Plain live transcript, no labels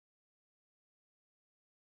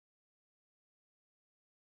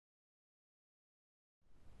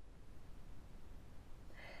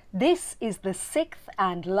This is the sixth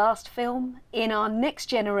and last film in our Next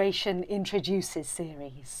Generation Introduces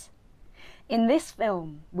series. In this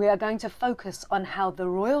film, we are going to focus on how the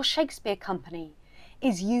Royal Shakespeare Company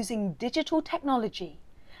is using digital technology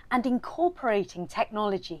and incorporating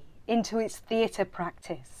technology into its theatre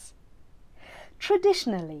practice.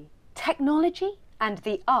 Traditionally, technology and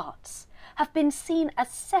the arts have been seen as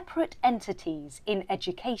separate entities in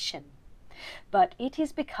education, but it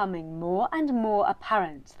is becoming more and more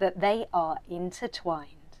apparent that they are intertwined.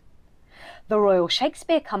 The Royal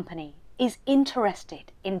Shakespeare Company is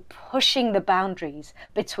interested in pushing the boundaries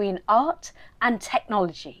between art and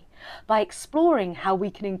technology by exploring how we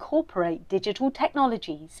can incorporate digital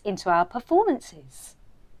technologies into our performances.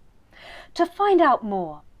 To find out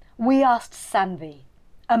more, we asked Saanvi,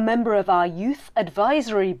 a member of our Youth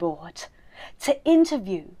Advisory Board, to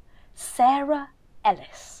interview Sarah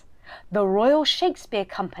Ellis, the Royal Shakespeare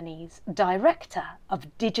Company's Director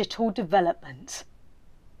of Digital Development.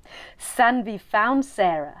 Saanvi found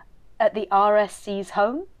Sarah at the RSC's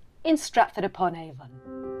home in Stratford-upon-Avon.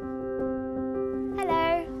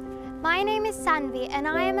 Hello, my name is Saanvi and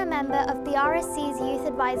I am a member of the RSC's Youth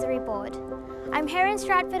Advisory Board. I'm here in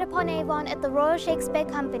Stratford-upon-Avon at the Royal Shakespeare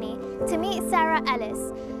Company to meet Sarah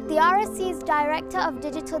Ellis, the RSC's Director of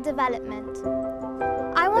Digital Development.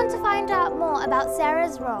 I want to find out more about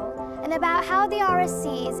Sarah's role and about how the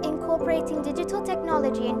RSC is incorporating digital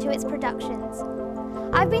technology into its productions.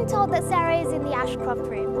 I've been told that Sarah is in the Ashcroft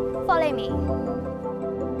room. Follow me.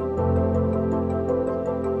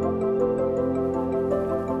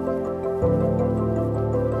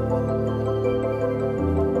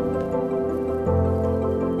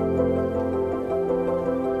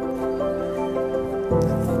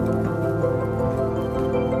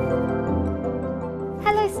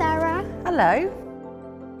 Hello, Sarah. Hello.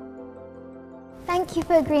 Thank you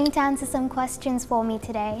for agreeing to answer some questions for me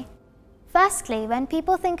today. Firstly, when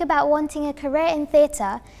people think about wanting a career in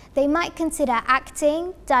theatre, they might consider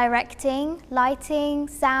acting, directing, lighting,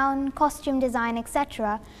 sound, costume design,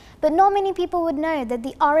 etc. But not many people would know that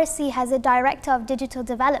the RSC has a Director of Digital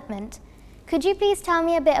Development. Could you please tell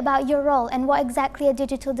me a bit about your role and what exactly a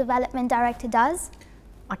Digital Development Director does?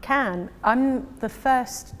 I can. I'm the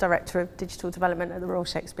first Director of Digital Development at the Royal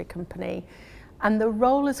Shakespeare Company, and the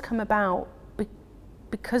role has come about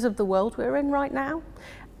because of the world we're in right now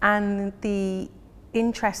and the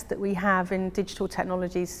interest that we have in digital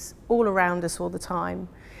technologies all around us all the time,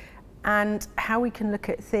 and how we can look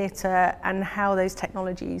at theatre and how those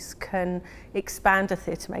technologies can expand a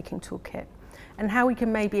theatre making toolkit, and how we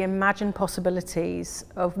can maybe imagine possibilities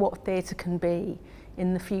of what theatre can be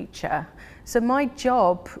in the future. So my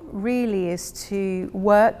job really is to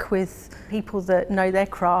work with people that know their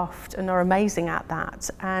craft and are amazing at that,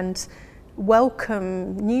 and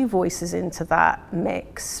welcome new voices into that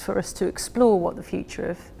mix for us to explore what the future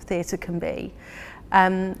of theatre can be.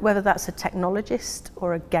 Whether that's a technologist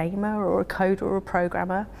or a gamer or a coder or a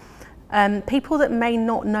programmer. People that may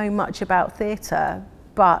not know much about theatre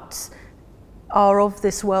but are of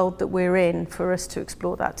this world that we're in, for us to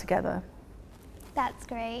explore that together. That's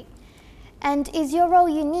great. And is your role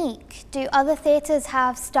unique? Do other theatres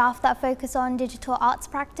have staff that focus on digital arts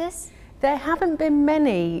practice? There haven't been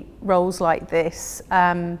many roles like this,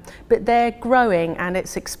 but they're growing and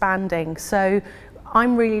it's expanding. So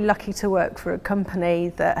I'm really lucky to work for a company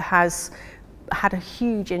that has had a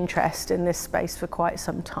huge interest in this space for quite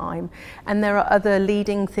some time. And there are other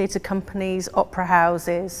leading theatre companies, opera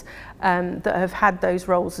houses, that have had those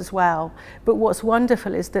roles as well. But what's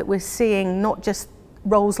wonderful is that we're seeing not just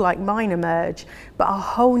roles like mine emerge, but a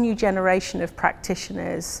whole new generation of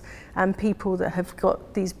practitioners and people that have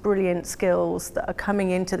got these brilliant skills that are coming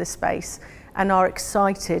into the space and are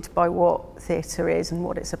excited by what theatre is and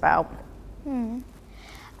what it's about.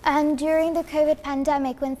 And during the COVID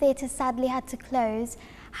pandemic, when theatres sadly had to close,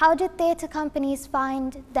 how did theatre companies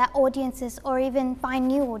find their audiences or even find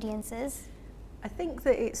new audiences? I think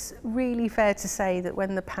that it's really fair to say that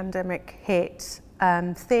when the pandemic hit,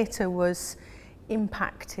 theatre was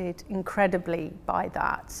impacted incredibly by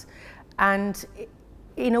that. And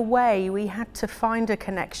in a way, we had to find a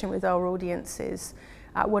connection with our audiences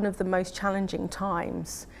at one of the most challenging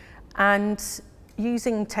times. And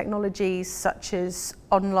using technologies such as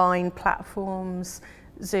online platforms,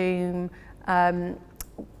 Zoom,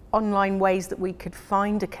 online ways that we could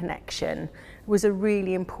find a connection was a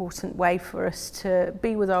really important way for us to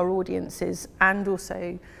be with our audiences and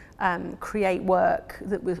also create work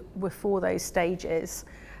that were for those stages.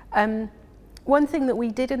 One thing that we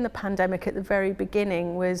did in the pandemic at the very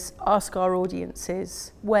beginning was ask our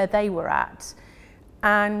audiences where they were at.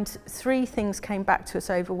 And three things came back to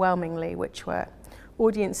us overwhelmingly, which were,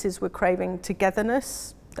 audiences were craving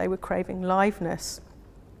togetherness, they were craving liveness,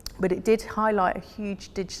 but it did highlight a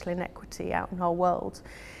huge digital inequity out in our world.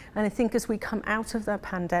 And I think as we come out of the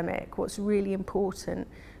pandemic, what's really important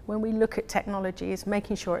when we look at technology is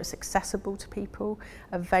making sure it's accessible to people,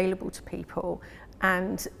 available to people,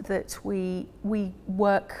 and that we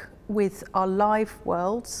work with our live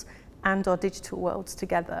worlds and our digital worlds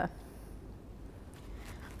together.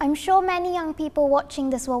 I'm sure many young people watching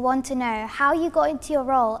this will want to know how you got into your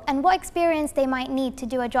role and what experience they might need to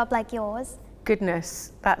do a job like yours.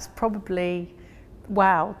 Goodness, that's probably,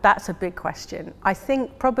 wow, that's a big question. I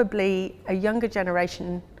think probably a younger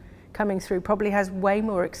generation coming through probably has way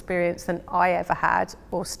more experience than I ever had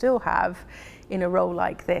or still have in a role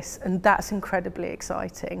like this, and that's incredibly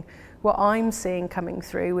exciting. What I'm seeing coming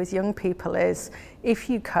through with young people is if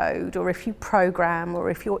you code or if you program or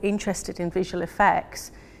if you're interested in visual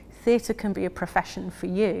effects, theatre can be a profession for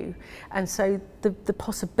you. And so the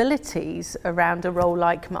possibilities around a role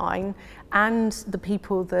like mine and the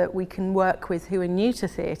people that we can work with who are new to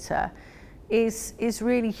theatre is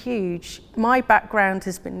really huge. My background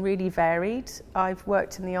has been really varied. I've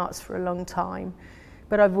worked in the arts for a long time,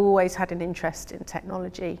 but I've always had an interest in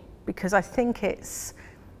technology because I think it's,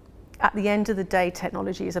 at the end of the day,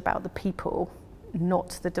 technology is about the people,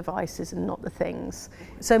 not the devices and not the things.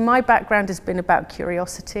 So my background has been about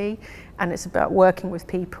curiosity, and it's about working with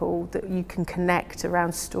people that you can connect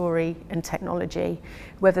around story and technology,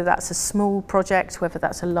 whether that's a small project, whether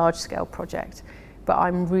that's a large-scale project. But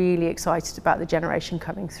I'm really excited about the generation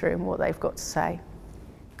coming through and what they've got to say.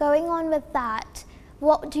 Going on with that,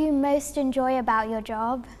 what do you most enjoy about your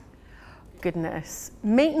job? Goodness,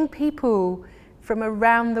 meeting people from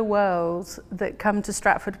around the world that come to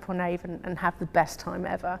Stratford-upon-Avon and have the best time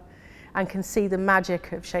ever and can see the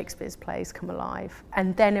magic of Shakespeare's plays come alive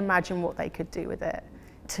and then imagine what they could do with it.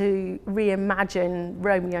 To reimagine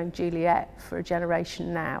Romeo and Juliet for a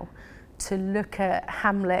generation now, to look at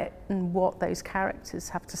Hamlet and what those characters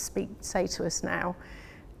have to say to us now.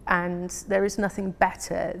 And there is nothing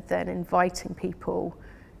better than inviting people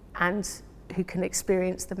and who can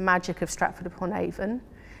experience the magic of Stratford-upon-Avon,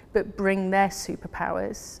 but bring their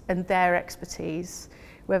superpowers and their expertise,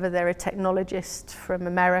 whether they're a technologist from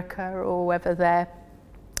America or whether they're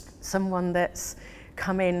someone that's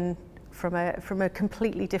come in from a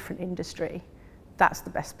completely different industry. That's the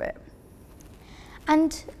best bit.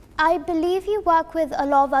 And I believe you work with a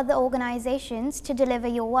lot of other organisations to deliver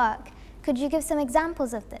your work. Could you give some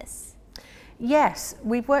examples of this? Yes,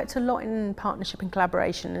 we've worked a lot in partnership and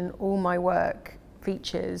collaboration, and all my work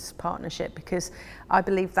features partnership because I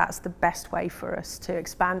believe that's the best way for us to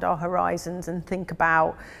expand our horizons and think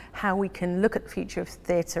about how we can look at the future of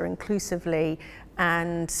theatre inclusively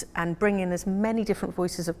and bring in as many different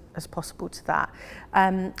voices as possible to that.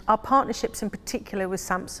 Our partnerships in particular with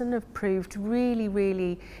Samsung have proved really,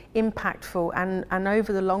 really impactful and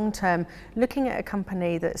over the long term, looking at a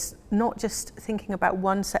company that's not just thinking about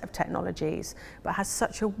one set of technologies, but has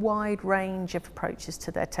such a wide range of approaches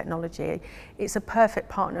to their technology. It's a perfect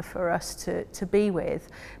partner for us to be with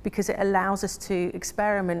because it allows us to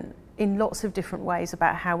experiment in lots of different ways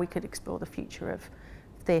about how we could explore the future of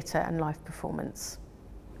theatre and live performance.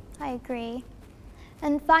 I agree.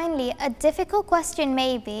 And finally, a difficult question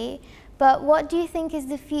maybe, but what do you think is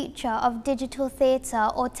the future of digital theatre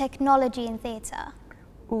or technology in theatre?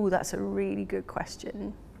 Oh, that's a really good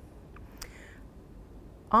question.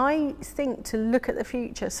 I think to look at the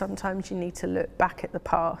future, sometimes you need to look back at the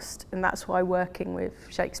past, and that's why working with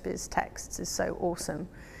Shakespeare's texts is so awesome.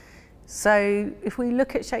 So if we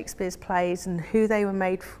look at Shakespeare's plays and who they were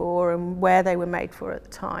made for and where they were made for at the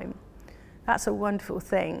time, that's a wonderful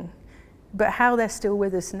thing. But how they're still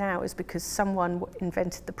with us now is because someone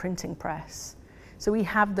invented the printing press. So we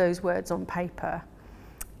have those words on paper.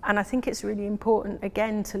 And I think it's really important,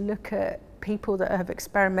 again, to look at people that have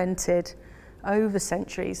experimented over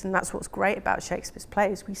centuries, and that's what's great about Shakespeare's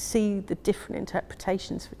plays. We see the different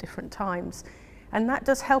interpretations for different times, and that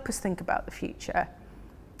does help us think about the future.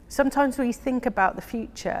 Sometimes when we think about the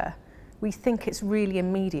future, we think it's really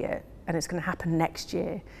immediate and it's going to happen next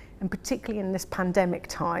year. And particularly in this pandemic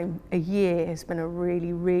time, a year has been a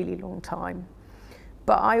really, really long time.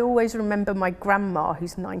 But I always remember my grandma,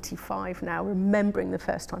 who's 95 now, remembering the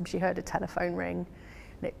first time she heard a telephone ring,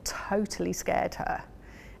 and it totally scared her.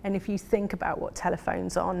 And if you think about what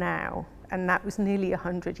telephones are now, and that was nearly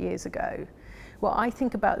 100 years ago, what I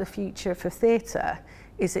think about the future for theatre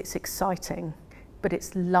is it's exciting, but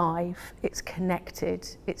it's live, it's connected,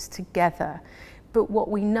 it's together. But what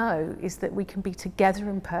we know is that we can be together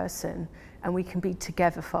in person and we can be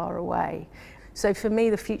together far away. So for me,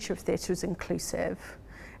 the future of theatre is inclusive.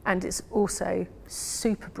 And it's also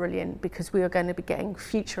super brilliant because we are going to be getting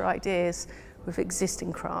future ideas with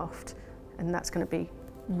existing craft, and that's going to be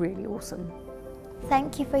really awesome.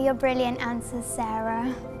 Thank you for your brilliant answers,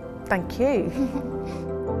 Sarah. Thank you.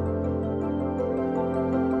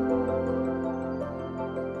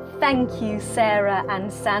 Thank you, Sarah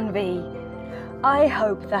and Saanvi. I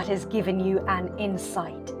hope that has given you an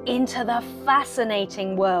insight into the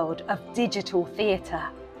fascinating world of digital theatre.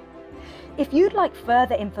 If you'd like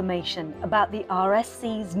further information about the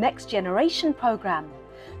RSC's Next Generation programme,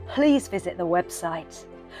 please visit the website.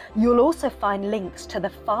 You'll also find links to the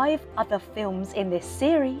 5 other films in this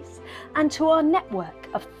series and to our network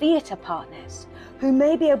of theatre partners who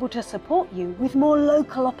may be able to support you with more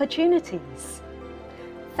local opportunities.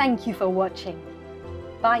 Thank you for watching.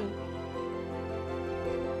 Bye.